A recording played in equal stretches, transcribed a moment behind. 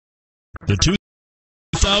The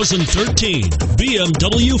 2013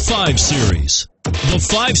 BMW 5 Series. The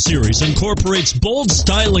 5 Series incorporates bold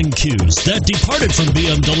styling cues that departed from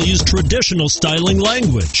BMW's traditional styling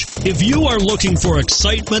language. If you are looking for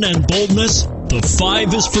excitement and boldness, the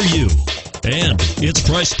 5 is for you. And it's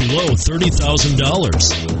priced below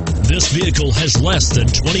 $30,000. This vehicle has less than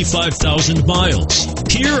 25,000 miles.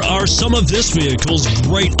 Here are some of this vehicle's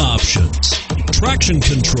great options: traction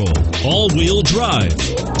control, all-wheel drive,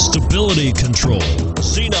 stability control,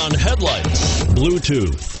 xenon headlights,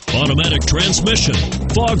 Bluetooth, automatic transmission,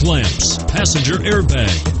 fog lamps, passenger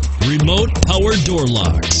airbag, remote power door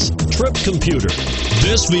locks, trip computer.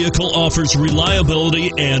 This vehicle offers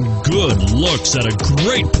reliability and good looks at a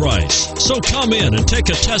great price. So come in and take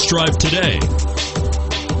a test drive today.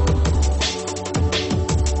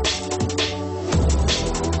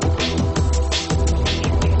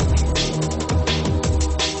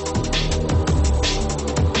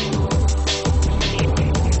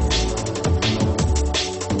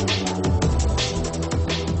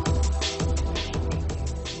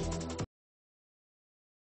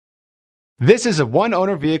 This is a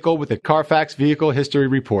one-owner vehicle with a Carfax Vehicle History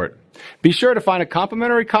Report. Be sure to find a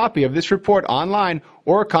complimentary copy of this report online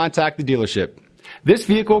or contact the dealership. This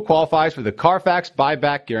vehicle qualifies for the Carfax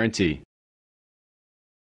Buyback Guarantee.